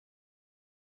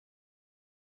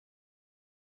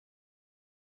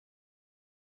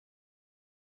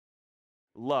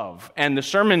love. And the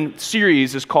sermon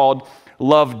series is called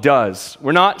Love Does.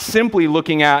 We're not simply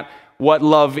looking at what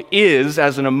love is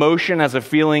as an emotion, as a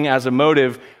feeling, as a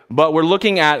motive, but we're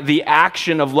looking at the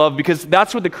action of love because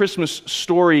that's what the Christmas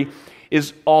story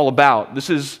is all about. This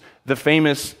is the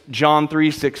famous John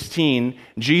 3:16,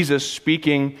 Jesus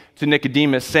speaking to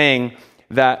Nicodemus saying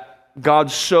that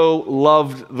God so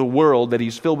loved the world that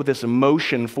he's filled with this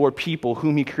emotion for people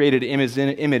whom he created in his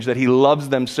image, that he loves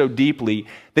them so deeply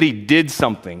that he did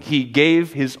something. He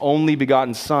gave his only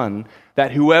begotten Son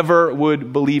that whoever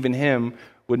would believe in him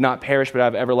would not perish but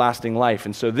have everlasting life.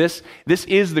 And so this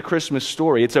is the Christmas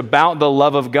story. It's about the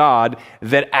love of God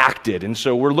that acted. And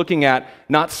so we're looking at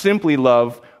not simply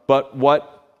love, but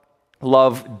what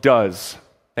love does.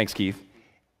 Thanks, Keith.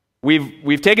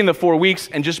 We've taken the 4 weeks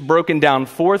and just broken down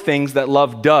 4 things that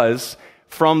love does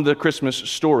from the Christmas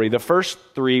story. The first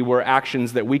 3 were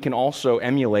actions that we can also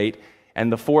emulate,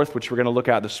 and the 4th, which we're going to look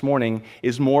at this morning,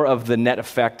 is more of the net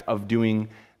effect of doing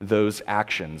those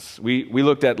actions. We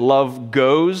looked at love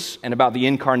goes and about the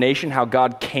incarnation, how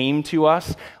God came to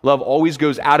us. Love always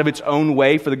goes out of its own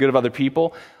way for the good of other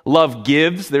people. Love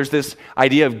gives. There's this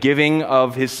idea of giving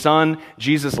of his Son.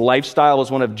 Jesus' lifestyle was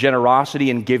one of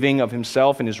generosity and giving of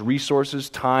himself and his resources,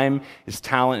 time, his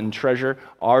talent, and treasure.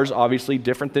 Ours, obviously,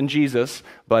 different than Jesus,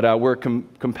 but we're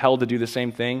compelled to do the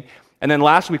same thing. And then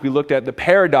last week we looked at the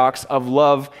paradox of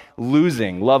love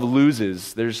losing. Love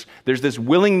loses. There's this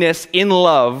willingness in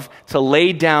love to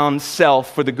lay down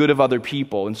self for the good of other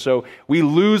people. And so we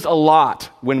lose a lot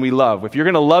when we love. If you're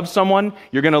going to love someone,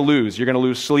 you're going to lose. You're going to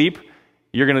lose sleep.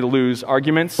 You're going to lose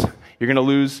arguments. You're going to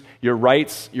lose your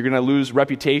rights. You're going to lose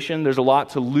reputation. There's a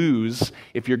lot to lose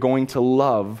if you're going to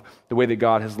love the way that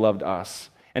God has loved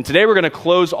us. And today we're going to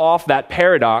close off that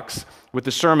paradox with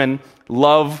the sermon,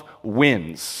 Love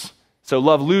Wins. So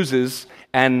love loses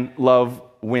and love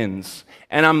wins.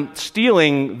 And I'm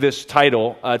stealing this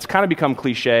title. It's kind of become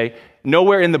cliche.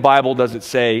 Nowhere in the Bible does it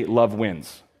say love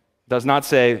wins. It does not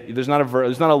say, there's not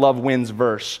a love wins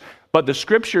verse. But the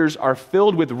scriptures are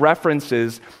filled with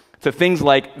references to things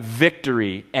like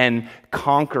victory and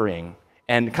conquering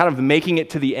and kind of making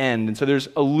it to the end. And so there's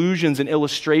allusions and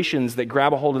illustrations that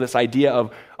grab a hold of this idea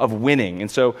of winning.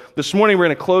 And so this morning we're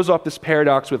going to close off this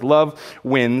paradox with love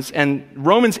wins. And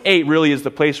Romans 8 really is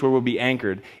the place where we'll be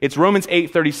anchored. It's Romans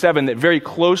 8:37 that very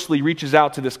closely reaches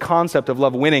out to this concept of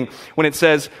love winning when it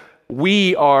says,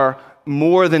 we are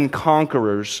more than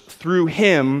conquerors through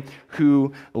him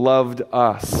who loved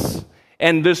us.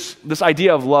 And this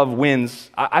idea of love wins,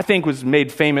 I think was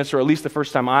made famous, or at least the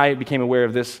first time I became aware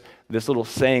of this little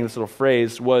saying, this little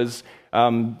phrase, was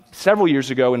several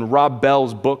years ago when Rob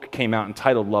Bell's book came out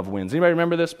entitled Love Wins. Anybody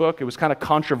remember this book? It was kind of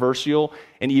controversial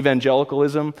in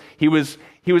evangelicalism. He was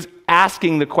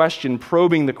asking the question,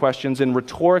 probing the questions, and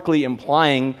rhetorically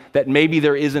implying that maybe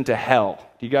there isn't a hell.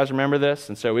 Do you guys remember this?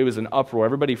 And so it was an uproar.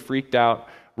 Everybody freaked out.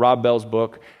 Rob Bell's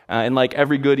book. And like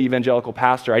every good evangelical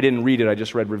pastor, I didn't read it. I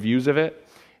just read reviews of it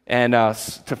and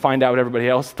to find out what everybody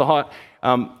else thought.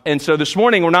 And so this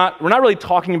morning, we're not really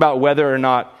talking about whether or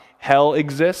not hell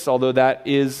exists, although that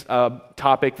is a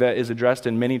topic that is addressed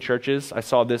in many churches. I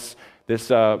saw this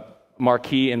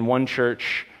marquee in one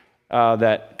church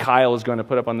that Kyle is going to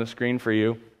put up on the screen for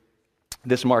you.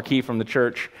 This marquee from the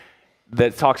church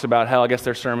that talks about hell. I guess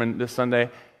their sermon this Sunday.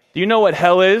 Do you know what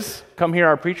hell is? Come hear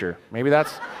our preacher. Maybe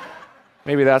that's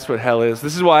what hell is.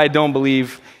 This is why I don't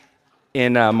believe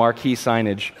in marquee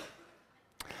signage.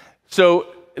 So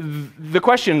the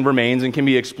question remains and can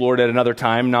be explored at another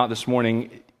time, not this morning.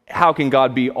 How can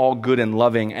God be all good and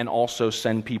loving and also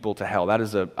send people to hell? That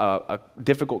is a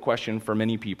difficult question for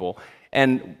many people.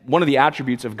 And one of the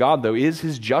attributes of God, though, is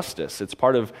his justice. It's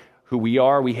part of who we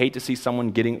are. We hate to see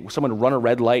someone run a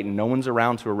red light and no one's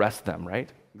around to arrest them, right?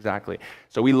 Exactly.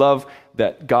 So we love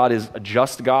that God is a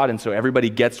just God, and so everybody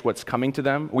gets what's coming to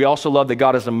them. We also love that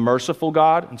God is a merciful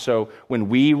God, and so when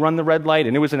we run the red light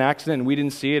and it was an accident and we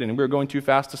didn't see it and we were going too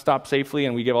fast to stop safely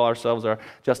and we give all ourselves our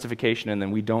justification and then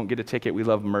we don't get a ticket, we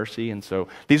love mercy. And so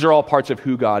these are all parts of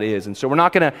who God is. And so we're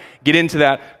not going to get into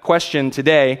that question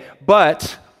today,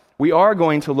 but we are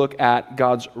going to look at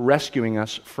God's rescuing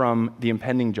us from the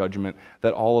impending judgment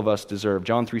that all of us deserve.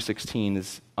 John 3:16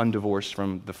 is undivorced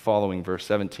from the following verse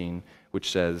 17,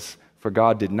 which says, "For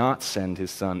God did not send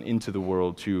his Son into the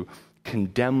world to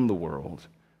condemn the world,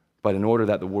 but in order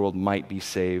that the world might be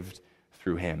saved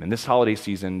through him." And this holiday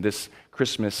season, this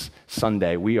Christmas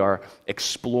Sunday, we are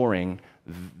exploring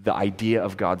the idea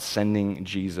of God sending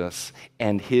Jesus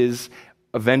and his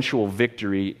eventual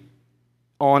victory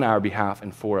on our behalf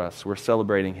and for us. We're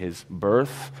celebrating his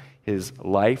birth, his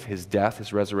life, his death,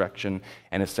 his resurrection,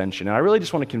 and ascension. And I really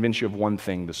just want to convince you of one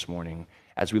thing this morning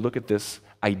as we look at this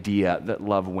idea that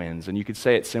love wins. And you could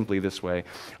say it simply this way: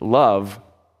 love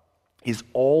is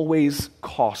always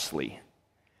costly,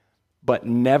 but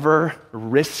never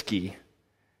risky,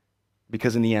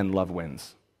 because in the end, love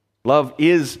wins. Love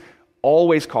is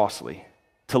always costly.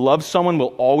 To love someone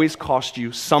will always cost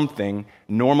you something,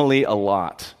 normally a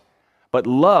lot. But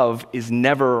love is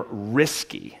never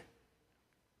risky,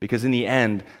 because in the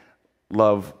end,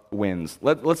 love wins.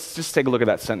 Let's just take a look at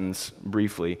that sentence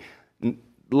briefly.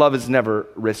 Love is never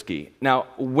risky. Now,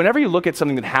 whenever you look at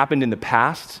something that happened in the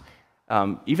past,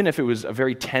 even if it was a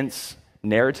very tense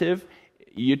narrative,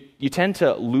 you tend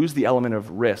to lose the element of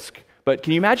risk. But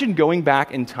can you imagine going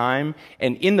back in time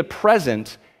and in the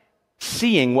present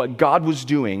seeing what God was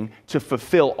doing to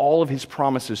fulfill all of his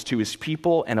promises to his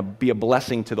people and be a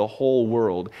blessing to the whole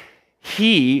world?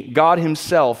 He, God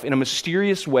himself, in a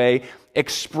mysterious way,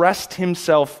 expressed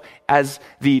himself as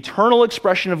the eternal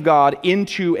expression of God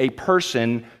into a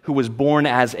person who was born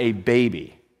as a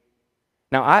baby.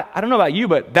 Now, I don't know about you,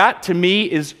 but that to me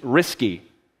is risky.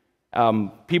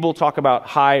 People talk about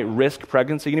high-risk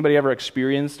pregnancy. Anybody ever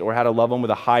experienced or had a loved one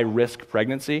with a high-risk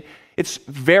pregnancy? It's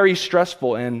very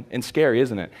stressful and scary,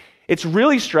 isn't it? It's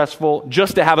really stressful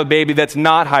just to have a baby that's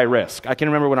not high risk. I can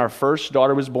remember when our first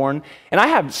daughter was born, and I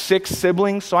have 6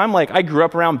 siblings, so I grew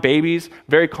up around babies,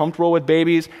 very comfortable with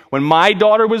babies. When my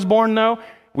daughter was born, though,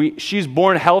 she's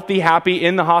born healthy, happy,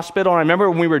 in the hospital, and I remember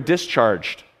when we were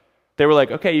discharged, they were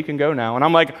like, okay, you can go now. And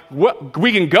I'm like, what?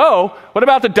 We can go? What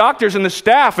about the doctors and the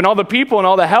staff and all the people and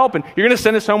all the help? And you're going to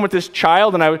send us home with this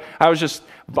child? And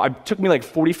it took me like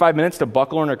 45 minutes to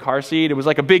buckle her in her car seat. It was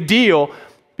like a big deal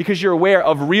because you're aware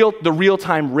of the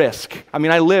real-time risk. I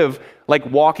mean, I live like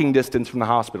walking distance from the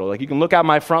hospital. Like you can look out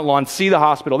my front lawn, see the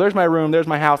hospital. There's my room, there's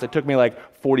my house. It took me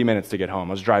like 40 minutes to get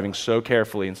home. I was driving so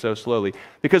carefully and so slowly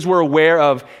because we're aware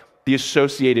of the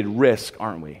associated risk,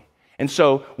 aren't we? And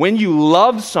so when you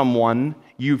love someone,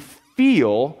 you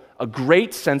feel a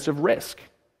great sense of risk.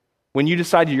 When you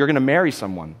decide you're going to marry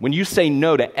someone, when you say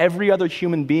no to every other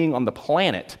human being on the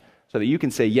planet so that you can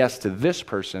say yes to this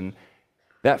person,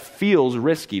 that feels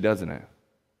risky, doesn't it?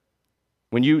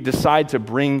 When you decide to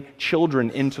bring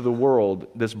children into the world,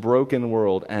 this broken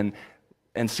world, and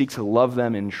seek to love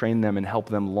them and train them and help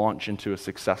them launch into a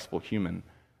successful human,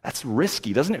 that's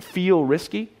risky. Doesn't it feel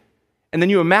risky? And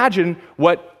then you imagine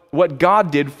what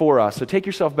God did for us. So take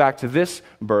yourself back to this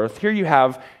birth. Here you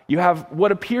have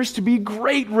what appears to be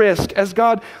great risk as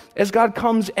God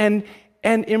comes and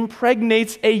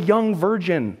impregnates a young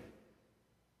virgin,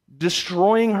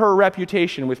 destroying her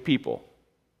reputation with people.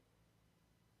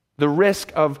 The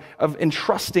risk of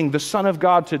entrusting the Son of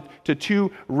God to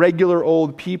 2 regular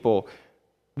old people.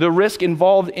 The risk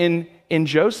involved in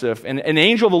Joseph. And an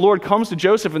angel of the Lord comes to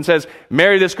Joseph and says,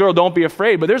 marry this girl, don't be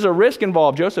afraid. But there's a risk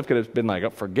involved. Joseph could have been like,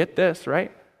 oh, forget this,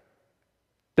 right?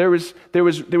 There was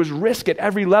risk at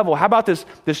every level. How about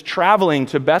this traveling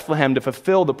to Bethlehem to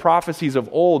fulfill the prophecies of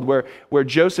old where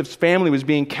Joseph's family was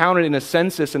being counted in a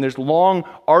census, and this long,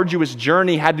 arduous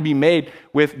journey had to be made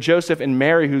with Joseph and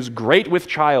Mary, who's great with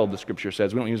child, the scripture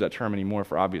says. We don't use that term anymore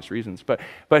for obvious reasons. But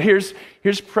here's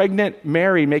pregnant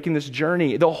Mary making this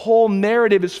journey. The whole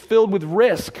narrative is filled with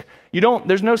risk.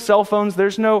 There's no cell phones,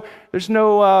 there's no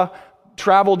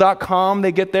travel.com.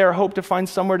 They get there, hope to find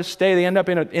somewhere to stay. They end up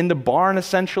in the barn,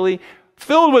 essentially,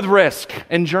 filled with risk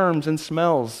and germs and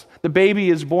smells. The baby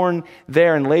is born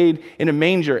there and laid in a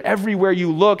manger. Everywhere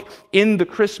you look in the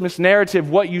Christmas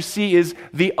narrative, what you see is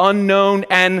the unknown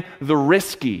and the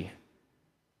risky.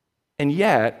 And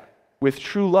yet, with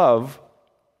true love,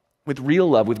 with real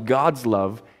love, with God's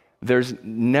love, there's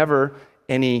never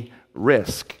any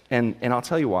risk. And I'll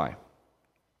tell you why.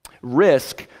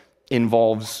 Risk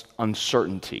involves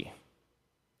uncertainty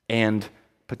and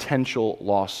potential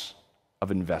loss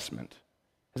of investment.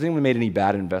 Has anyone made any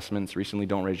bad investments recently?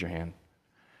 Don't raise your hand.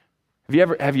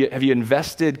 Have you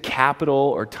invested capital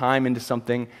or time into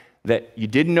something that you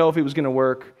didn't know if it was going to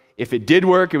work? If it did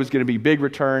work, it was going to be big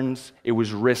returns. It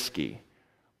was risky.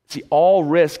 See, all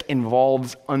risk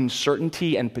involves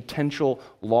uncertainty and potential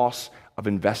loss of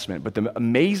investment. But the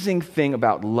amazing thing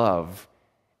about love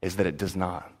is that it does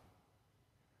not.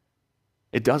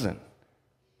 It doesn't.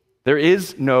 There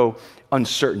is no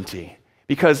uncertainty.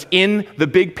 Because in the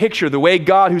big picture, the way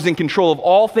God, who's in control of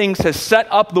all things, has set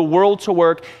up the world to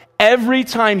work, every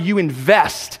time you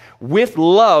invest with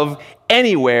love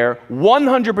anywhere,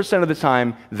 100% of the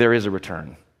time, there is a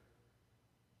return.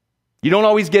 You don't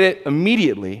always get it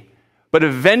immediately, but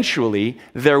eventually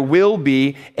there will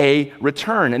be a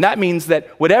return. And that means that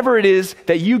whatever it is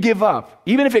that you give up,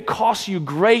 even if it costs you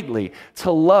greatly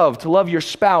to love your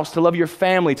spouse, to love your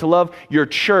family, to love your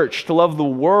church, to love the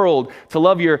world, to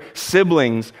love your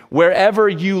siblings, wherever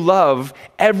you love,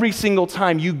 every single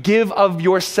time you give of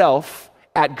yourself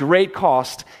at great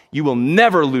cost, you will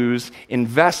never lose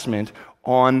investment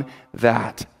on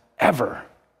that, ever.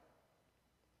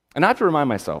 And I have to remind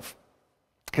myself,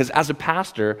 because as a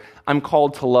pastor, I'm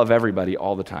called to love everybody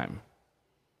all the time.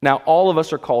 Now, all of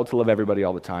us are called to love everybody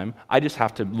all the time. I just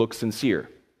have to look sincere.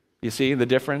 You see the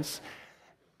difference?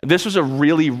 This was a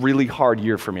really, really hard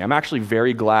year for me. I'm actually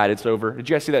very glad it's over. Did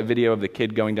you guys see that video of the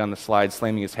kid going down the slide,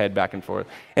 slamming his head back and forth?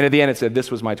 And at the end it said, "This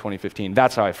was my 2015.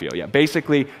 That's how I feel. Yeah,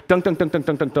 basically, dunk, dunk, dunk, dunk,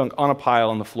 dunk, dunk, dunk, on a pile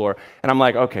on the floor. And I'm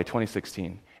like, okay, 2016.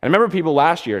 And I remember people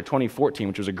last year, 2014,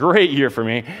 which was a great year for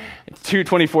me.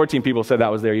 2014 people said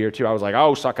that was their year too. I was like,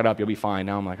 oh, suck it up, you'll be fine.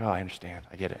 Now I'm like, oh, I understand,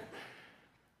 I get it.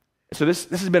 So this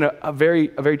has been a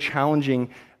very challenging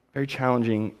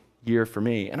year for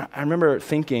me. And I remember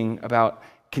thinking about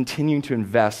continuing to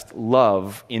invest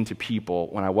love into people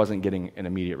when I wasn't getting an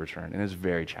immediate return. And it was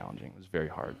very challenging, it was very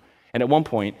hard. And at one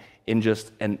point, in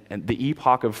just the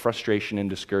epoch of frustration and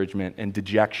discouragement and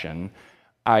dejection,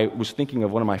 I was thinking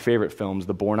of one of my favorite films,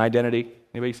 The Bourne Identity.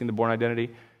 Anybody seen The Bourne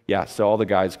Identity? Yeah, so all the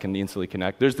guys can instantly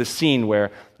connect. There's this scene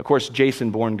where, of course,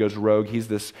 Jason Bourne goes rogue. He's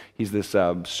this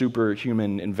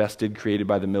superhuman, invested, created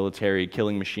by the military,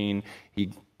 killing machine.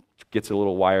 He gets a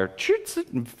little wire, shoots it,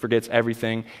 and forgets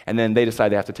everything. And then they decide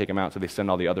they have to take him out, so they send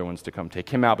all the other ones to come take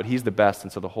him out. But he's the best,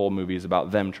 and so the whole movie is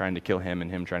about them trying to kill him and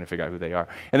him trying to figure out who they are.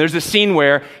 And there's this scene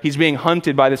where he's being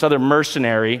hunted by this other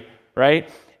mercenary, right?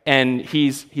 And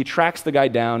he tracks the guy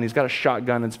down. He's got a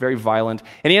shotgun. It's very violent.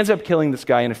 And he ends up killing this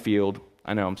guy in a field.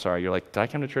 I know, I'm sorry. You're like, did I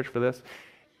come to church for this?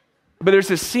 But there's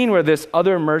this scene where this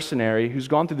other mercenary who's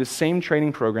gone through the same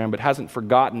training program but hasn't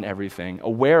forgotten everything,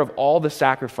 aware of all the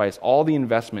sacrifice, all the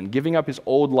investment, giving up his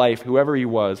old life, whoever he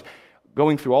was,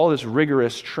 going through all this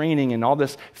rigorous training and all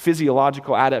this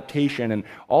physiological adaptation and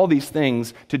all these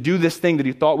things to do this thing that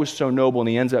he thought was so noble, and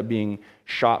he ends up being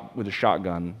shot with a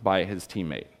shotgun by his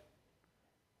teammate.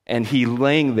 And he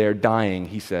laying there dying,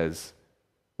 he says,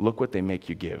 "Look what they make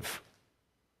you give."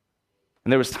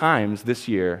 And there was times this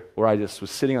year where I just was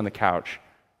sitting on the couch,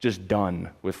 just done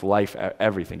with life,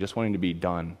 everything, just wanting to be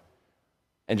done,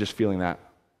 and just feeling that,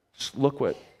 just look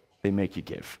what they make you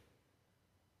give.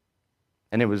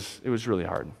 And it was really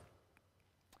hard.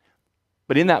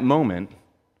 But in that moment,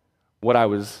 what I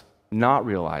was not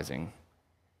realizing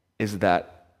is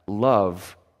that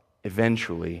love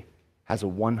eventually has a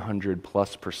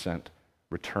 100+%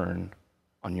 return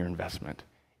on your investment,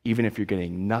 even if you're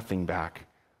getting nothing back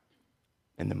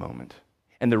in the moment.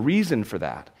 And the reason for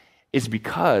that is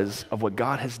because of what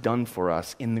God has done for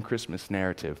us in the Christmas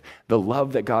narrative, the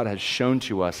love that God has shown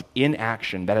to us in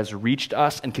action that has reached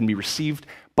us and can be received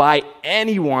by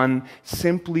anyone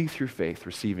simply through faith,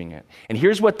 receiving it. And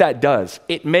here's what that does.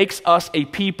 It makes us a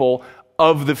people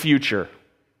of the future.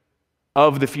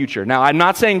 Of the future. Now, I'm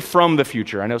not saying from the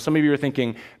future. I know some of you are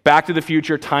thinking Back to the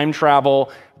Future, time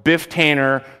travel, Biff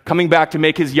Tanner, coming back to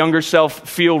make his younger self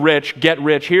feel rich, get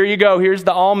rich. Here you go. Here's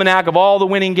the almanac of all the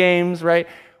winning games, right?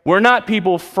 We're not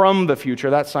people from the future.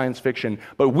 That's science fiction.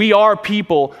 But we are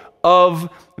people of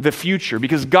the future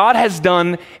because God has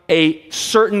done a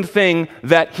certain thing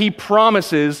that He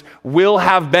promises will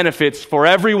have benefits for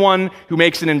everyone who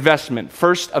makes an investment.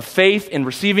 First of faith in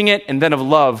receiving it, and then of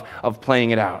love of playing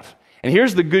it out. And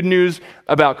here's the good news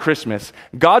about Christmas.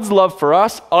 God's love for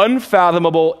us,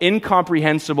 unfathomable,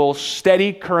 incomprehensible,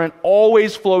 steady current,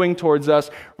 always flowing towards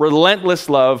us, relentless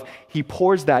love, He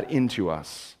pours that into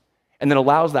us and then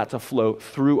allows that to flow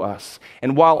through us.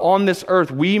 And while on this earth,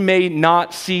 we may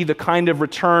not see the kind of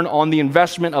return on the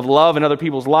investment of love in other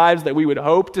people's lives that we would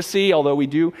hope to see, although we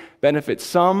do benefit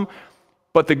some,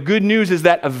 but the good news is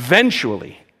that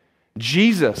eventually,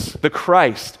 Jesus, the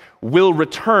Christ, will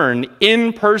return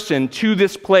in person to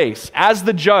this place as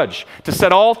the judge to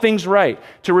set all things right,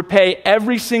 to repay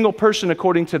every single person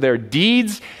according to their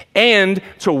deeds, and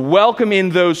to welcome in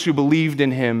those who believed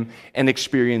in Him and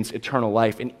experience eternal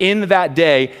life. And in that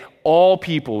day, all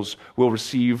peoples will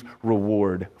receive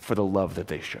reward for the love that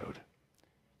they showed.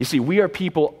 You see, we are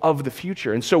people of the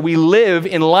future, and so we live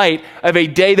in light of a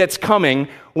day that's coming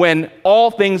when all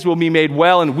things will be made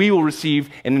well and we will receive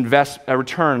a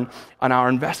return on our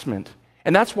investment.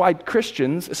 And that's why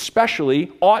Christians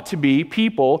especially ought to be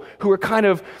people who are kind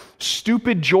of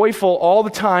stupid joyful all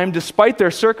the time despite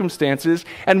their circumstances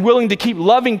and willing to keep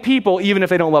loving people even if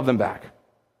they don't love them back.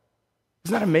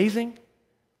 Isn't that amazing?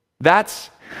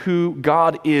 That's who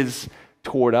God is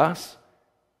toward us.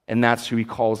 and that's who he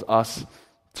calls us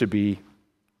to be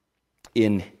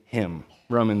in him.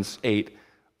 Romans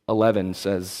 8:11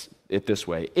 says it this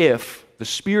way: if the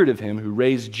spirit of him who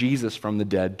raised Jesus from the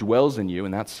dead dwells in you,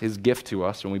 and that's his gift to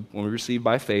us when we receive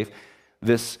by faith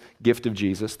this gift of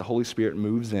Jesus, the Holy Spirit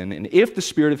moves in, and if the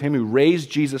spirit of him who raised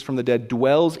Jesus from the dead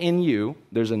dwells in you,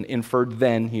 there's an inferred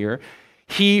then here,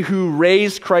 he who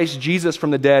raised Christ Jesus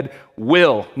from the dead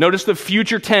will, notice the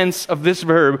future tense of this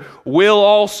verb, will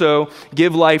also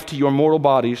give life to your mortal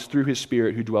bodies through his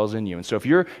Spirit who dwells in you. And so if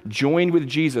you're joined with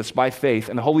Jesus by faith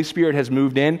and the Holy Spirit has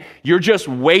moved in, you're just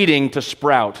waiting to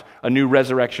sprout a new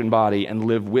resurrection body and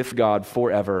live with God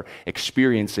forever,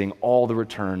 experiencing all the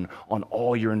return on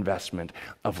all your investment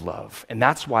of love. And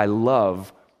that's why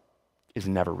love is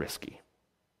never risky.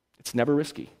 It's never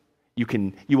risky.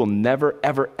 You will never,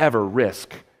 ever, ever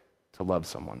risk to love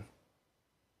someone.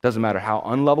 Doesn't matter how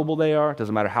unlovable they are,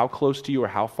 doesn't matter how close to you or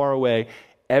how far away,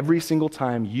 every single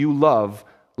time you love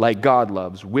like God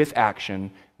loves with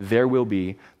action, there will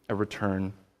be a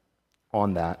return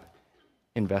on that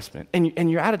investment. And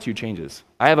your attitude changes.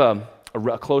 I have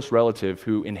a close relative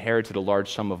who inherited a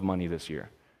large sum of money this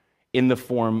year in the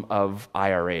form of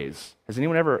IRAs. Has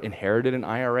anyone ever inherited an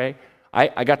IRA?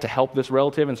 I got to help this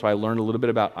relative, and so I learned a little bit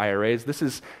about IRAs. This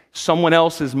is someone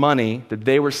else's money that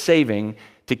they were saving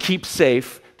to keep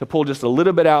safe, to pull just a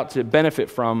little bit out to benefit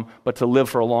from, but to live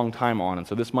for a long time on. And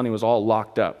so this money was all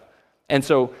locked up. And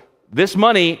so this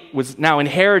money was now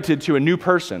inherited to a new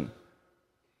person.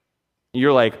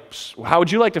 You're like, how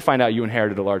would you like to find out you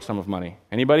inherited a large sum of money?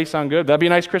 Anybody sound good? That'd be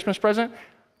a nice Christmas present?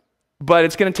 But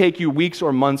it's going to take you weeks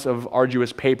or months of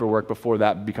arduous paperwork before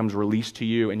that becomes released to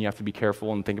you, and you have to be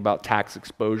careful and think about tax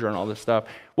exposure and all this stuff.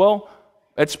 Well,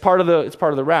 it's part of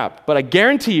the wrap. But I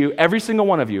guarantee you, every single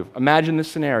one of you, imagine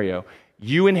this scenario: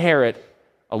 you inherit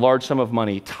a large sum of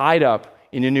money tied up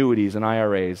in annuities and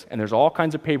IRAs, and there's all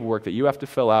kinds of paperwork that you have to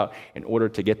fill out in order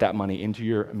to get that money into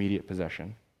your immediate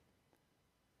possession.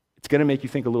 It's going to make you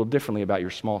think a little differently about your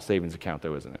small savings account,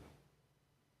 though, isn't it?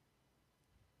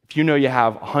 If you know you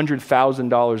have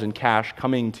 $100,000 in cash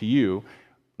coming to you,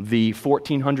 the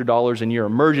 $1,400 in your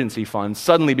emergency fund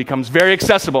suddenly becomes very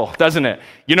accessible, doesn't it?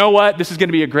 You know what? This is going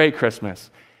to be a great Christmas.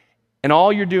 And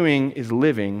all you're doing is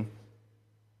living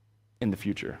in the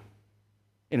future,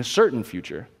 in a certain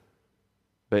future,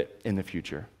 but in the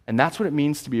future. And that's what it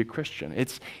means to be a Christian.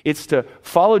 It's to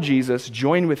follow Jesus,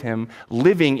 join with him,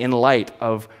 living in light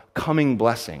of coming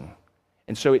blessing.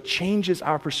 And so it changes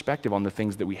our perspective on the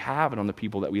things that we have and on the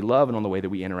people that we love and on the way that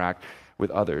we interact with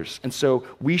others. And so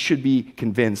we should be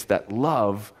convinced that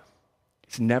love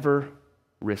is never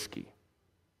risky.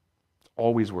 It's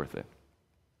always worth it.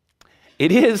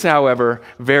 It is, however,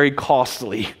 very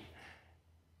costly.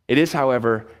 It is,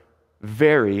 however,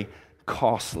 very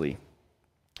costly.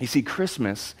 You see,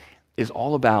 Christmas is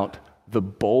all about the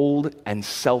bold and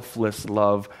selfless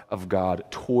love of God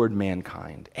toward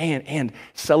mankind, and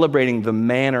celebrating the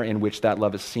manner in which that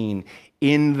love is seen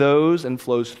in those and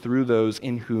flows through those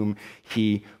in whom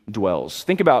he dwells.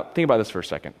 Think about this for a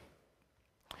second.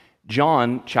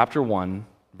 John chapter 1,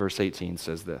 verse 18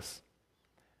 says this: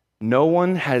 no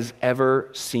one has ever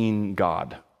seen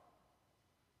God,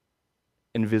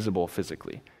 invisible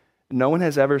physically. No one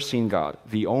has ever seen God,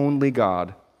 the only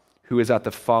God who is at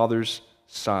the Father's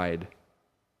side.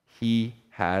 He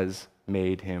has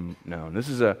made him known. This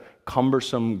is a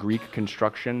cumbersome Greek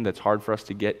construction that's hard for us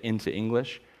to get into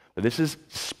English. But this is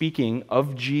speaking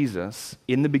of Jesus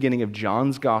in the beginning of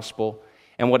John's gospel.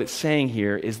 And what it's saying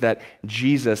here is that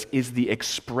Jesus is the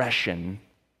expression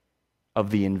of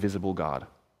the invisible God.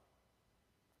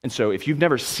 And so if you've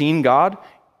never seen God,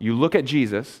 you look at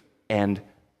Jesus and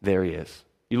there he is.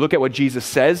 You look at what Jesus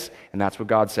says, and that's what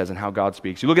God says and how God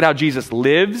speaks. You look at how Jesus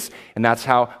lives, and that's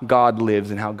how God lives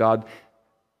and how God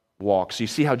walks. You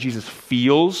see how Jesus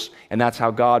feels, and that's how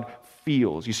God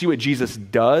feels. You see what Jesus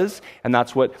does, and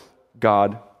that's what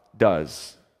God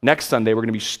does. Next Sunday, we're going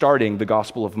to be starting the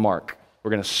Gospel of Mark.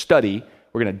 We're going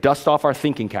to dust off our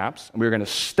thinking caps, and we're going to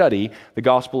study the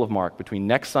Gospel of Mark between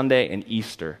next Sunday and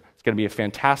Easter. It's going to be a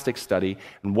fantastic study,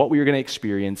 and what we are going to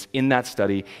experience in that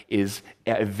study is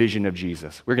a vision of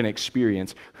Jesus. We're going to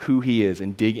experience who he is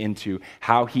and dig into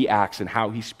how he acts and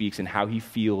how he speaks and how he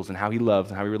feels and how he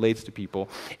loves and how he relates to people.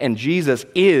 And Jesus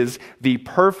is the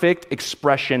perfect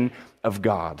expression of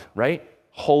God, right?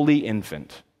 Holy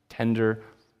infant, tender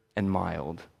and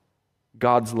mild.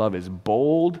 God's love is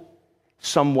bold,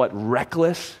 somewhat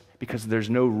reckless because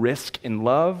there's no risk in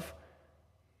love.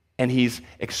 And he's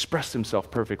expressed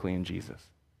himself perfectly in Jesus.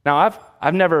 Now,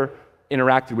 I've never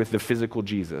interacted with the physical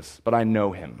Jesus, but I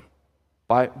know him.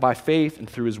 By faith and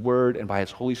through his word and by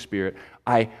his Holy Spirit,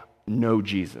 I know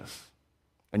Jesus.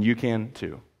 And you can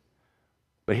too.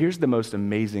 But here's the most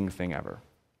amazing thing ever.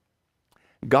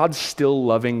 God's still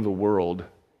loving the world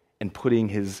and putting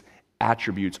his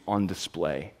attributes on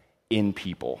display in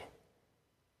people.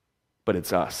 But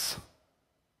it's us.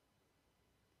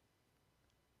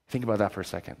 Think about that for a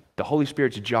second. The Holy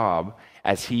Spirit's job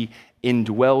as he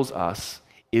indwells us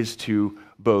is to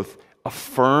both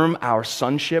affirm our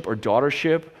sonship or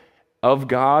daughtership of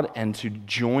God and to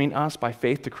join us by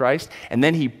faith to Christ. And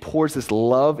then he pours this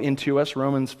love into us,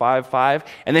 Romans 5:5.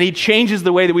 And then he changes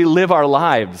the way that we live our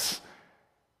lives.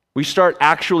 We start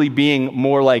actually being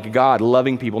more like God,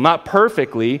 loving people. Not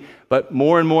perfectly, but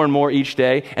more and more and more each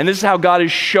day. And this is how God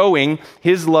is showing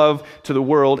his love to the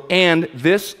world. And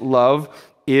this love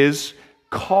is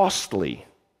costly.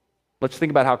 Let's think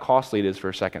about how costly it is for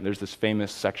a second. There's this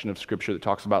famous section of Scripture that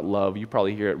talks about love. You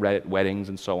probably hear it read at weddings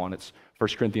and so on. It's 1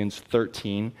 Corinthians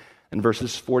 13, and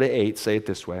verses 4-8 say it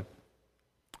this way.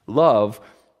 Love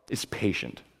is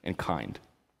patient and kind.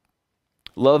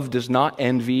 Love does not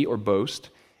envy or boast.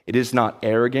 It is not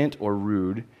arrogant or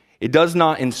rude. It does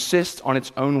not insist on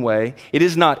its own way. It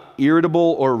is not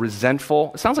irritable or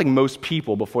resentful. It sounds like most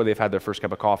people before they've had their first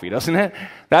cup of coffee, doesn't it?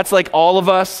 That's like all of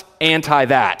us anti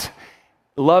that.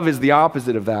 Love is the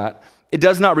opposite of that. It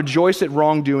does not rejoice at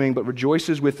wrongdoing, but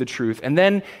rejoices with the truth. And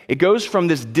then it goes from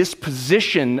this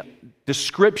disposition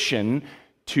description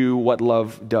to what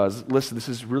love does. Listen, this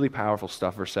is really powerful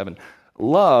stuff, verse 7.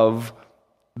 Love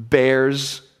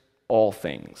bears all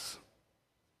things.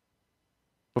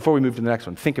 Before we move to the next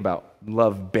one, think about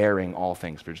love bearing all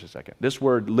things for just a second. This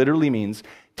word literally means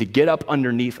to get up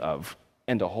underneath of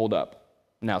and to hold up.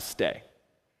 Now stay.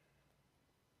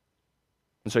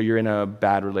 And so you're in a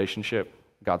bad relationship.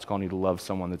 God's calling you to love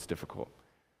someone that's difficult.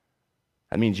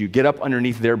 That means you get up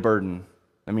underneath their burden.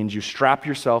 That means you strap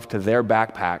yourself to their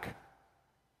backpack,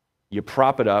 you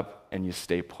prop it up, and you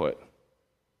stay put.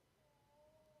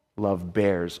 Love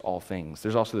bears all things.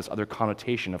 There's also this other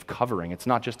connotation of covering. It's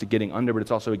not just a getting under, but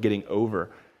it's also a getting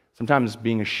over. Sometimes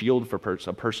being a shield for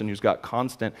a person who's got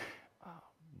constant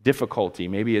difficulty.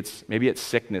 Maybe it's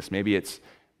sickness. Maybe it's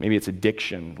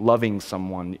addiction. Loving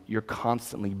someone, you're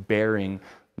constantly bearing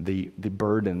the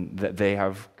burden that they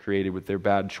have created with their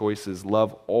bad choices.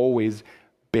 Love always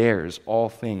bears all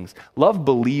things. Love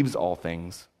believes all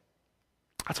things.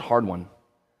 That's a hard one.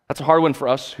 That's a hard one for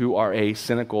us who are a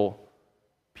cynical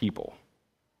people.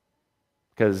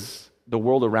 Because the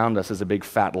world around us is a big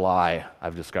fat lie,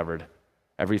 I've discovered.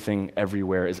 Everything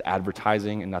everywhere is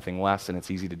advertising and nothing less, and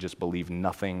it's easy to just believe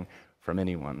nothing from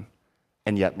anyone.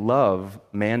 And yet love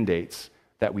mandates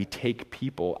that we take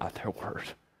people at their word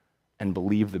and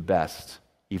believe the best,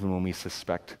 even when we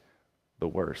suspect the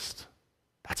worst.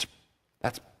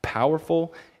 That's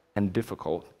powerful and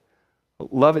difficult.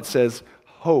 Love, it says,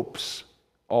 hopes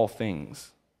all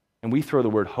things. And we throw the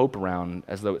word hope around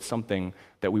as though it's something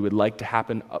that we would like to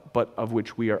happen, but of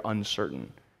which we are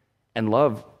uncertain. And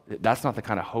love, that's not the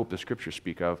kind of hope the scriptures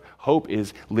speak of. Hope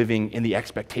is living in the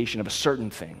expectation of a certain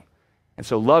thing. And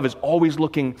so love is always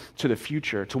looking to the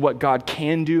future, to what God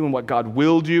can do and what God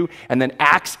will do, and then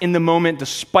acts in the moment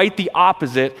despite the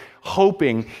opposite,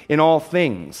 hoping in all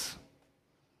things.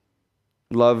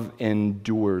 Love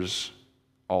endures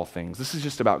all things. This is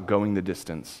just about going the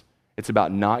distance. It's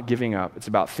about not giving up. It's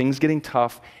about things getting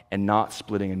tough and not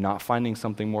splitting and not finding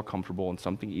something more comfortable and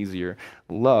something easier.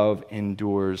 Love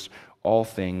endures all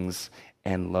things,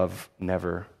 and love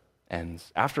never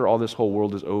ends. After all this whole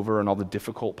world is over and all the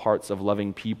difficult parts of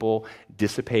loving people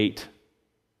dissipate,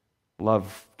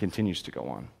 love continues to go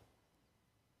on.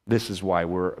 This is why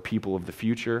we're a people of the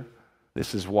future.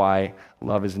 This is why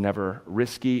love is never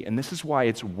risky, and this is why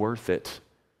it's worth it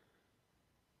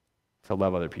to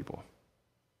love other people.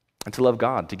 And to love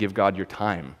God, to give God your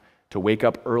time, to wake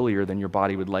up earlier than your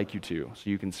body would like you to, so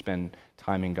you can spend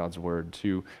time in God's Word,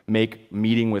 to make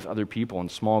meeting with other people in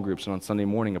small groups and on Sunday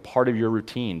morning a part of your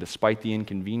routine, despite the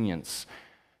inconvenience,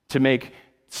 to make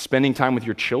spending time with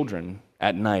your children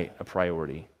at night a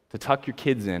priority, to tuck your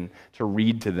kids in, to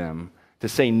read to them, to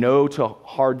say no to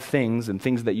hard things and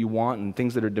things that you want and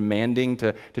things that are demanding,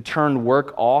 to turn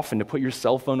work off and to put your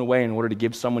cell phone away in order to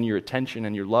give someone your attention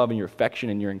and your love and your affection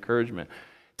and your encouragement.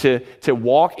 To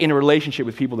walk in a relationship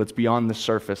with people that's beyond the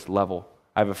surface level.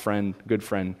 I have a friend, good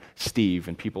friend, Steve,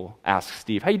 and people ask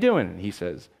Steve, how you doing? And he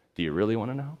says, do you really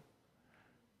want to know?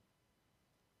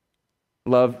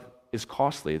 Love is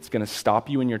costly. It's going to stop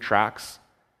you in your tracks.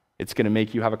 It's going to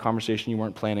make you have a conversation you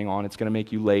weren't planning on. It's going to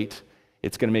make you late.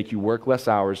 It's going to make you work less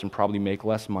hours and probably make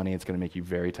less money. It's going to make you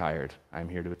very tired. I'm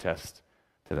here to attest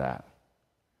to that.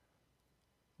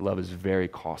 Love is very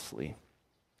costly.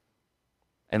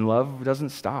 And love doesn't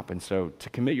stop. And so to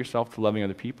commit yourself to loving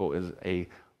other people is a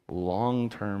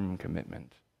long-term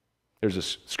commitment. There's a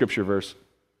scripture verse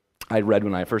I read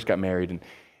when I first got married, and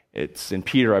it's in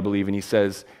Peter, I believe, and he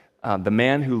says, the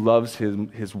man who loves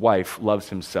his wife loves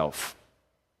himself.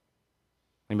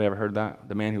 Anybody ever heard that?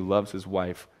 The man who loves his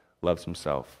wife loves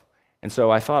himself. And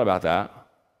so I thought about that,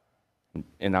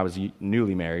 and I was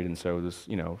newly married, and so it was,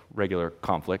 regular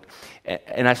conflict.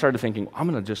 And I started thinking, I'm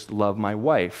going to just love my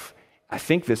wife. I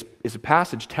think this is a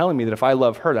passage telling me that if I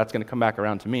love her, that's going to come back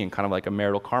around to me, and kind of like a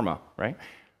marital karma, right?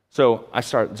 So I'm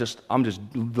just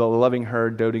loving her,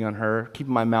 doting on her,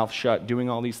 keeping my mouth shut, doing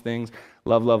all these things,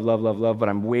 love, but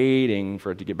I'm waiting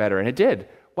for it to get better. And it did.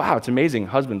 Wow, it's amazing.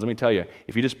 Husbands, let me tell you,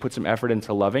 if you just put some effort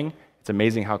into loving, it's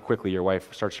amazing how quickly your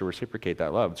wife starts to reciprocate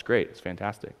that love. It's great. It's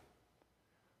fantastic.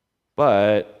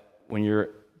 But when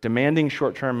you're demanding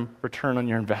short-term return on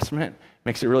your investment, it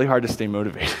makes it really hard to stay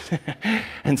motivated.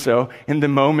 And so in the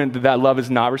moment that love is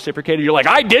not reciprocated, you're like,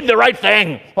 I did the right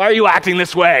thing. Why are you acting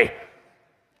this way?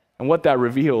 And what that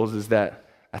reveals is that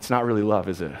that's not really love,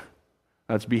 is it?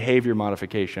 That's behavior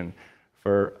modification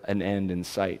for an end in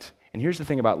sight. And here's the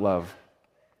thing about love.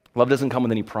 Love doesn't come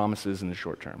with any promises in the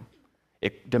short term.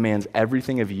 It demands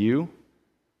everything of you.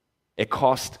 It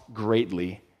costs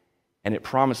greatly, and it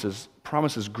promises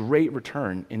great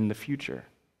return in the future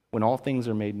when all things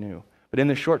are made new. But in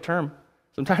the short term,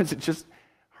 sometimes it just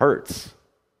hurts.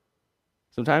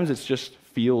 Sometimes it just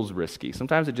feels risky.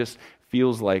 Sometimes it just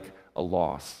feels like a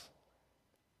loss.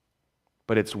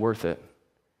 But it's worth it.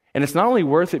 And it's not only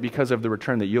worth it because of the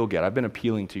return that you'll get. I've been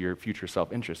appealing to your future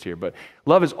self-interest here, but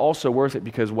love is also worth it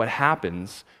because what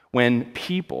happens when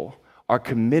people are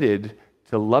committed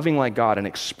to loving like God and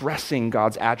expressing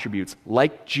God's attributes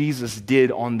like Jesus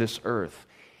did on this earth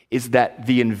is that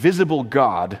the invisible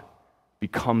God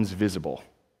becomes visible.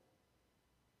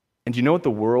 And do you know what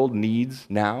the world needs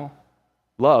now?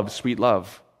 Love, sweet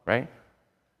love, right?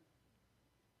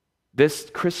 This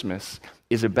Christmas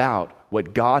is about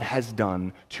what God has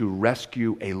done to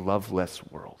rescue a loveless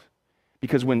world.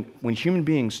 Because when human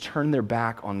beings turn their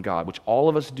back on God, which all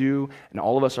of us do, and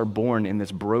all of us are born in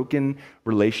this broken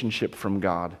relationship from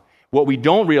God, what we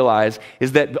don't realize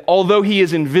is that although He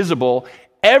is invisible,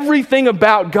 everything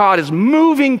about God is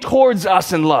moving towards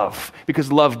us in love,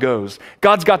 because love goes.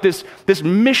 God's got this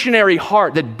missionary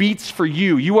heart that beats for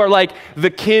you. You are like the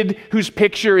kid whose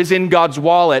picture is in God's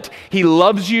wallet. He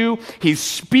loves you. He's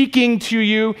speaking to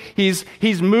you. He's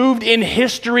moved in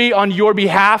history on your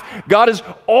behalf. God is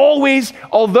always,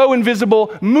 although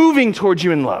invisible, moving towards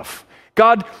you in love.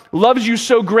 God loves you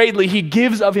so greatly, He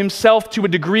gives of Himself to a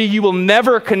degree you will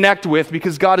never connect with,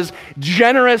 because God is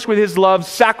generous with His love,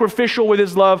 sacrificial with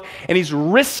His love, and He's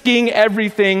risking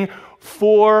everything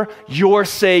for your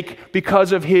sake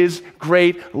because of His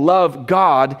great love.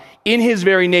 God, in His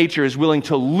very nature, is willing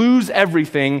to lose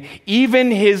everything,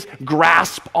 even His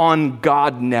grasp on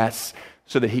Godness,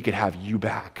 so that He could have you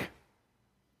back.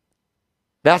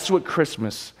 That's what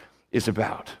Christmas is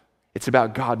about. It's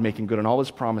about God making good on all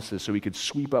His promises so He could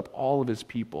sweep up all of His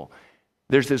people.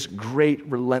 There's this great,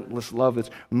 relentless love that's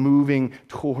moving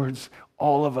towards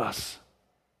all of us,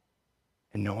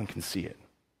 and no one can see it.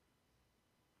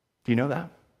 Do you know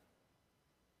that?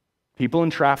 People in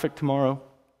traffic tomorrow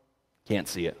can't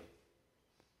see it.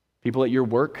 People at your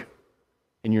work,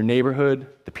 in your neighborhood,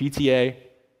 the PTA,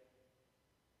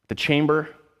 the chamber,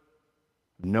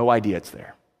 no idea it's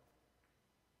there.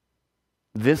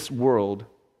 This world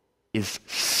is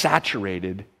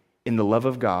saturated in the love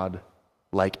of God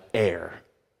like air,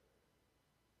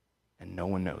 and no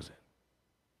one knows it.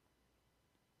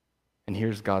 And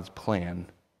here's God's plan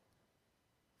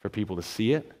for people to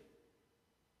see it,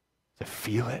 to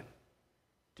feel it,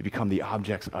 to become the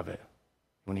objects of it.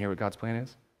 You want to hear what God's plan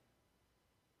is?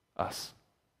 Us.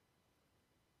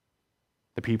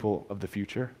 The people of the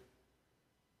future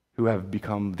who have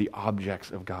become the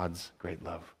objects of God's great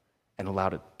love and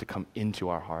allowed it to come into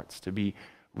our hearts, to be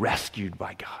rescued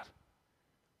by God,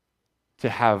 to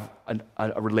have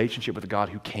a relationship with a God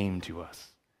who came to us,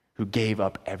 who gave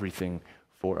up everything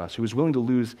for us, who was willing to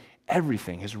lose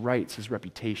everything, His rights, His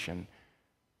reputation,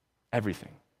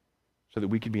 everything, so that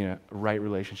we could be in a right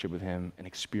relationship with Him and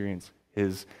experience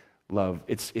His love.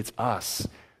 It's us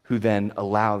who then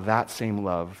allow that same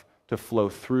love to flow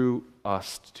through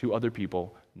us to other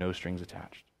people, no strings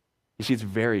attached. You see, it's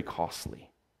very costly.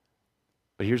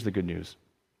 But here's the good news.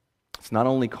 It's not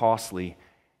only costly,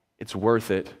 it's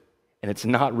worth it, and it's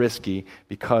not risky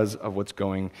because of what's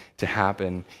going to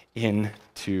happen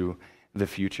into the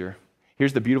future.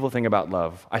 Here's the beautiful thing about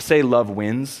love. I say love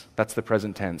wins, that's the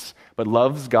present tense, but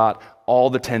love's got all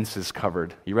the tenses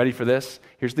covered. You ready for this?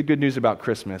 Here's the good news about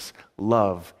Christmas.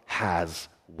 Love has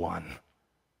won.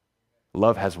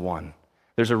 Love has won.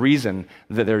 There's a reason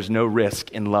that there's no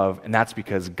risk in love, and that's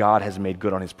because God has made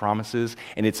good on his promises,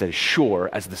 and it's as sure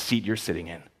as the seat you're sitting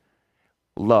in.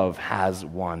 Love has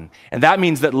won. And that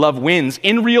means that love wins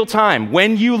in real time.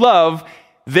 When you love,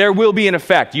 there will be an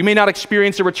effect. You may not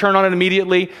experience a return on it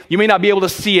immediately. You may not be able to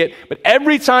see it, but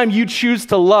every time you choose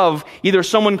to love either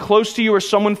someone close to you or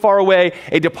someone far away,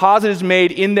 a deposit is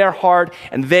made in their heart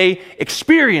and they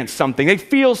experience something. They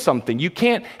feel something. You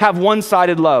can't have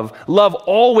one-sided love. Love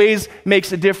always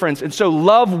makes a difference. And so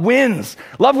love wins.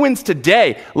 Love wins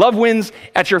today. Love wins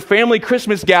at your family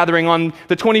Christmas gathering on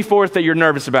the 24th that you're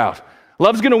nervous about.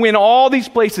 Love's going to win all these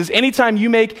places. Anytime you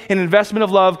make an investment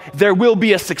of love, there will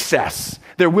be a success.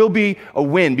 There will be a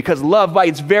win because love, by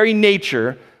its very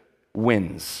nature,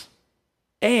 wins.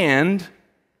 And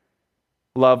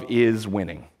love is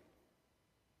winning.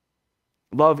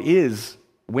 Love is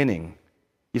winning.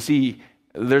 You see,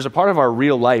 there's a part of our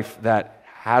real life that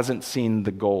hasn't seen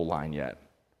the goal line yet.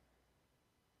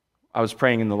 I was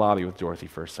praying in the lobby with Dorothy,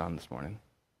 first son, this morning,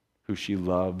 who she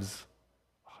loves.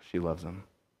 Oh, she loves him.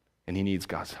 And he needs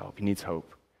God's help. He needs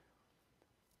hope.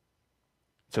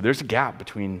 So there's a gap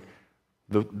between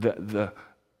the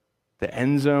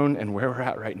end zone and where we're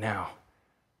at right now.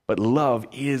 But love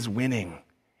is winning.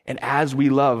 And as we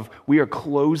love, we are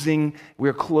closing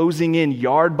in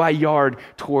yard by yard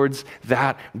towards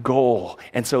that goal.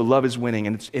 And so love is winning.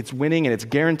 And it's winning, and it's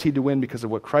guaranteed to win because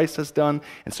of what Christ has done.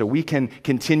 And so we can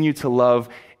continue to love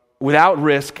without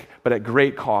risk, but at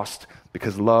great cost,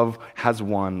 because love has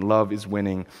won. Love is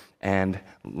winning. And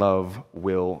love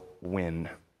will win.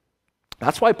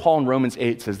 That's why Paul in Romans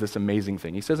 8 says this amazing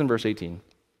thing. He says in verse 18,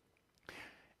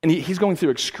 and he's going through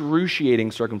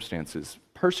excruciating circumstances,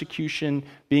 persecution,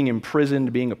 being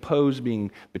imprisoned, being opposed,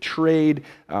 being betrayed,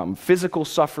 physical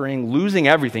suffering, losing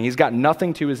everything. He's got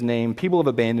nothing to his name. People have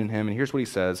abandoned him. And here's what he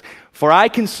says: "For I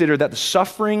consider that the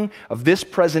suffering of this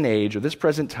present age, or this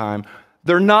present time,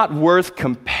 they're not worth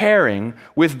comparing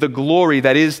with the glory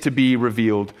that is to be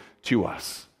revealed to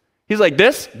us." He's like,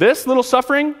 this little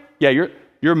suffering, yeah,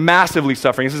 you're massively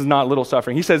suffering. This is not little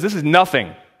suffering. He says this is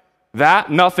nothing.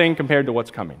 Nothing compared to what's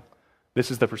coming.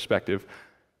 This is the perspective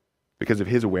because of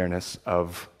his awareness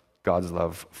of God's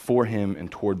love for him and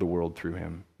toward the world through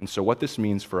him. And so what this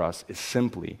means for us is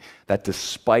simply that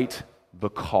despite the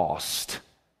cost,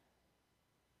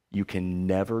 you can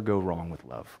never go wrong with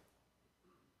love.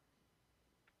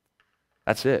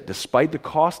 That's it. Despite the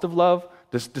cost of love,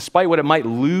 despite what it might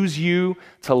lose you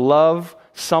to love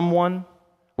someone,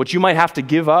 what you might have to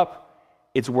give up,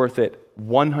 it's worth it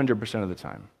 100% of the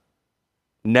time.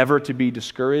 Never to be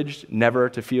discouraged, never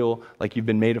to feel like you've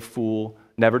been made a fool,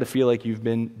 never to feel like you've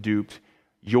been duped.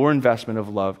 Your investment of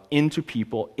love into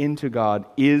people, into God,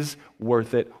 is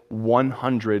worth it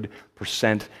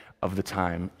 100% of the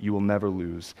time. You will never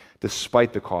lose.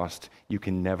 Despite the cost, you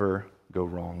can never go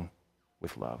wrong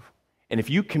with love. And if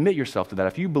you commit yourself to that,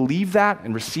 if you believe that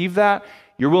and receive that,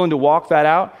 you're willing to walk that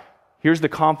out, here's the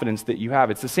confidence that you have.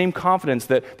 It's the same confidence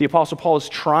that the Apostle Paul is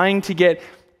trying to get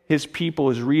his people,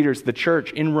 his readers, the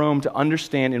church in Rome to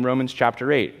understand in Romans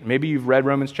chapter 8. Maybe you've read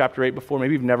Romans chapter 8 before.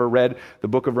 Maybe you've never read the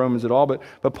book of Romans at all.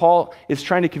 But Paul is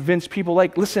trying to convince people,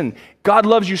 like, listen, God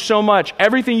loves you so much.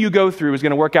 Everything you go through is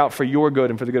going to work out for your good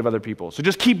and for the good of other people. So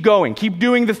just keep going. Keep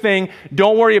doing the thing.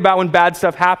 Don't worry about when bad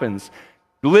stuff happens.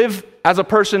 Live as a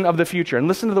person of the future. And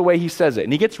listen to the way he says it.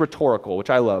 And he gets rhetorical,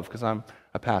 which I love because I'm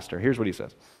a pastor. Here's what he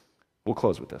says. We'll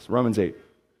close with this. Romans 8,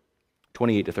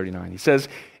 28 to 39. He says,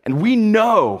 "And we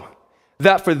know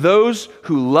that for those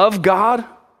who love God,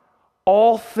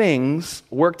 all things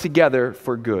work together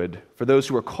for good, for those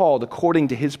who are called according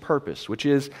to his purpose, which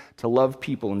is to love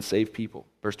people and save people."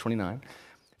 Verse 29.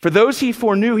 "For those he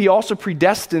foreknew, he also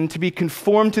predestined to be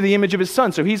conformed to the image of his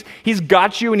Son." So he's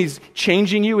got you, and he's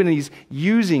changing you, and he's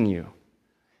using you,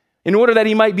 in order that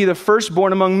he might be the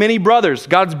firstborn among many brothers.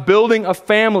 God's building a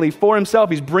family for himself.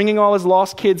 He's bringing all his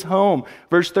lost kids home.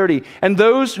 Verse 30. "And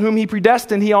those whom he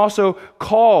predestined, he also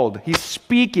called." He's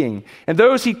speaking. "And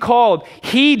those he called,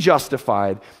 he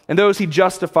justified. And those he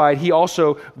justified, he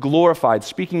also glorified."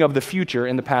 Speaking of the future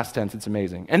in the past tense, it's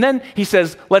amazing. And then he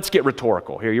says, let's get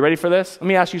rhetorical here. You ready for this? Let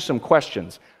me ask you some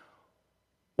questions.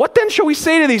 What then shall we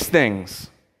say to these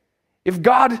things? If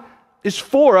God is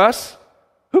for us,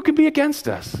 who can be against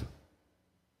us?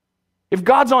 If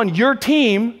God's on your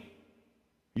team,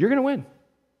 you're going to win.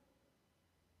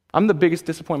 I'm the biggest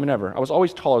disappointment ever. I was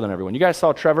always taller than everyone. You guys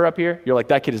saw Trevor up here? You're like,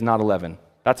 that kid is not 11.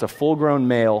 That's a full-grown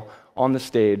male on the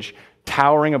stage,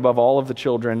 towering above all of the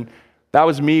children. That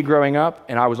was me growing up,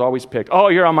 and I was always picked, oh,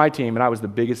 you're on my team, and I was the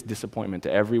biggest disappointment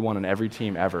to everyone and every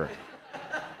team ever.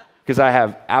 Because I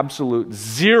have absolute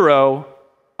zero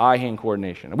eye-hand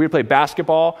coordination. We would play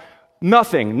basketball,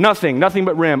 nothing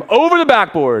but rim, over the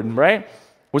backboard, right?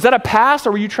 Was that a pass,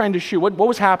 or were you trying to shoot? What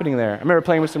was happening there? I remember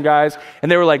playing with some guys,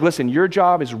 and they were like, listen, your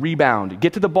job is rebound.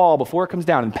 Get to the ball before it comes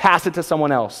down and pass it to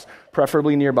someone else,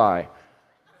 preferably nearby.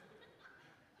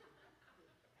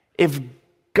 If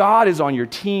God is on your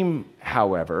team,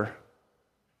 however,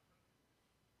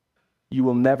 you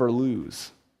will never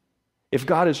lose. If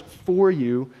God is for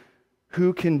you,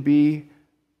 who can be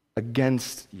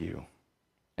against you?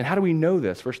 And how do we know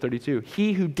this? Verse 32,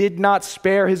 he who did not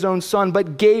spare his own son,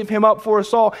 but gave him up for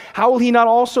us all, how will he not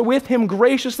also with him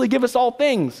graciously give us all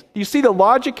things? Do you see the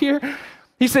logic here?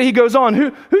 He goes on,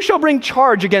 who shall bring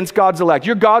charge against God's elect?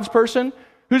 You're God's person?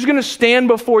 Who's going to stand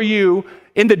before you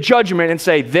in the judgment and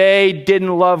say, they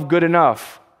didn't love good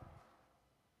enough?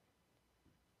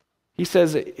 He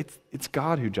says, it's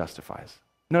God who justifies.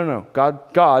 No.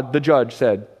 God, the judge,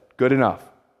 said, good enough.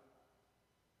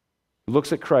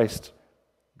 Looks at Christ,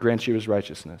 grants you his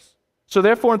righteousness. So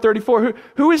therefore in 34,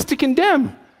 who is to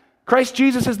condemn? Christ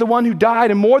Jesus is the one who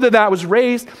died, and more than that was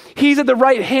raised. He's at the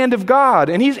right hand of God,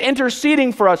 and he's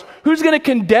interceding for us. Who's going to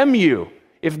condemn you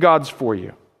if God's for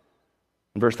you?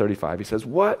 In verse 35, he says,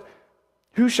 what?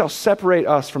 Who shall separate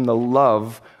us from the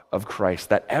love of Christ,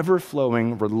 that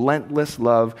ever-flowing, relentless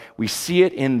love? We see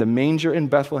it in the manger in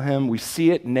Bethlehem. We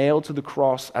see it nailed to the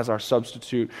cross as our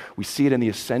substitute. We see it in the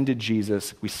ascended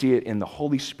Jesus. We see it in the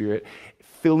Holy Spirit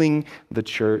filling the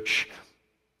church,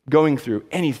 going through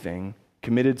anything,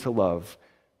 committed to love.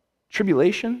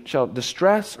 Tribulation, shall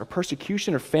distress, or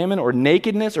persecution, or famine, or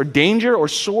nakedness, or danger, or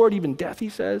sword, even death, he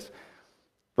says.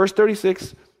 Verse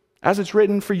 36, as it's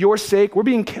written, for your sake, we're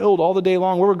being killed all the day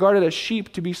long. We're regarded as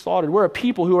sheep to be slaughtered. We're a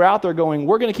people who are out there going,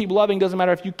 we're going to keep loving, doesn't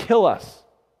matter if you kill us.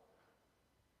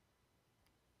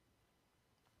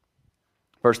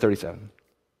 Verse 37,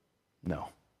 no.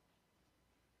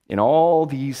 In all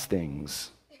these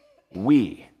things,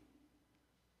 we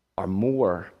are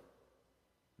more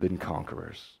than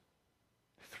conquerors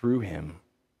through him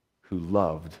who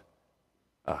loved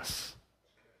us.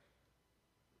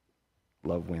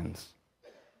 Love wins.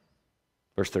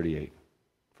 Verse 38,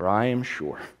 for I am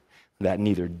sure that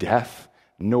neither death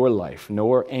nor life,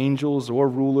 nor angels or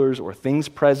rulers or things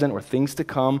present or things to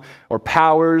come, or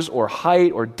powers or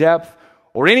height or depth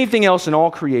or anything else in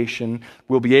all creation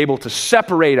will be able to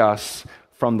separate us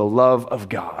from the love of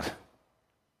God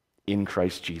in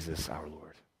Christ Jesus our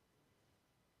Lord.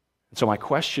 And so my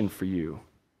question for you,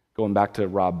 going back to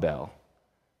Rob Bell,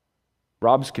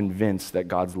 Rob's convinced that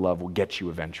God's love will get you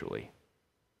eventually.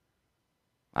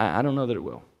 I don't know that it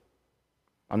will.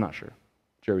 I'm not sure.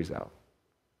 Jury's out.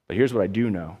 But here's what I do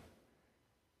know,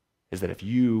 is that if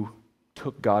you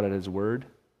took God at his word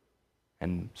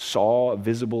and saw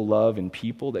visible love in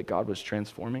people that God was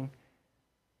transforming,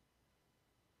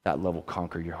 that love will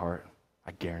conquer your heart.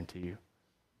 I guarantee you.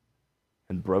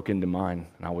 And broke into mine,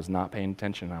 and I was not paying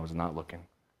attention, I was not looking.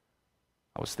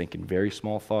 I was thinking very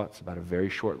small thoughts about a very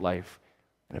short life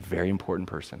and a very important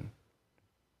person.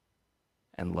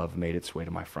 And love made its way to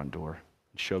my front door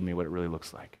and showed me what it really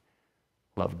looks like.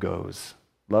 Love goes.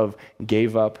 Love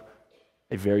gave up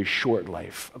a very short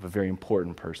life of a very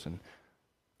important person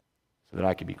so that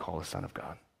I could be called a son of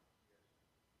God.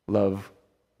 Love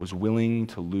was willing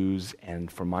to lose,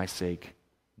 and for my sake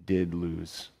did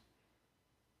lose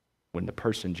when the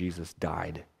person Jesus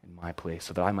died in my place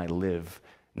so that I might live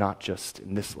not just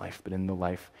in this life but in the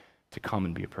life to come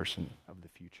and be a person of the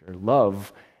future.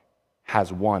 Love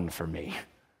has won for me,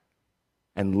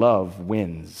 and love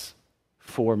wins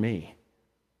for me,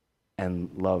 and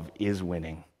love is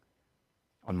winning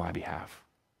on my behalf.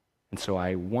 And so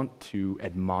I want to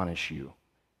admonish you.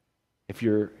 If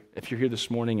you're here this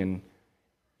morning and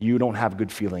you don't have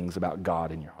good feelings about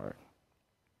God in your heart,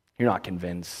 you're not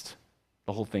convinced,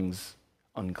 the whole thing's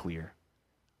unclear,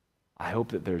 I hope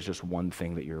that there's just one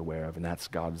thing that you're aware of, and that's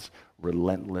God's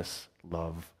relentless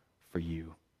love for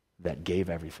you that gave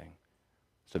everything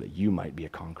so that you might be a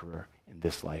conqueror in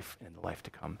this life and in the life to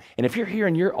come. And if you're here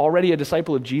and you're already a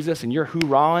disciple of Jesus and you're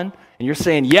hoorahing and you're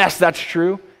saying, yes, that's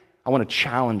true, I want to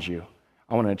challenge you.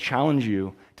 I want to challenge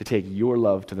you to take your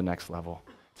love to the next level,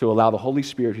 to allow the Holy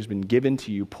Spirit who's been given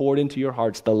to you, poured into your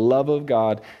hearts, the love of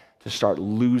God, to start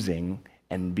losing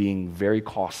and being very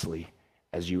costly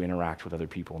as you interact with other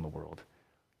people in the world.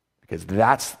 Because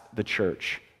that's the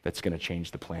church that's going to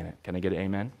change the planet. Can I get an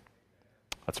amen?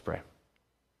 Let's pray.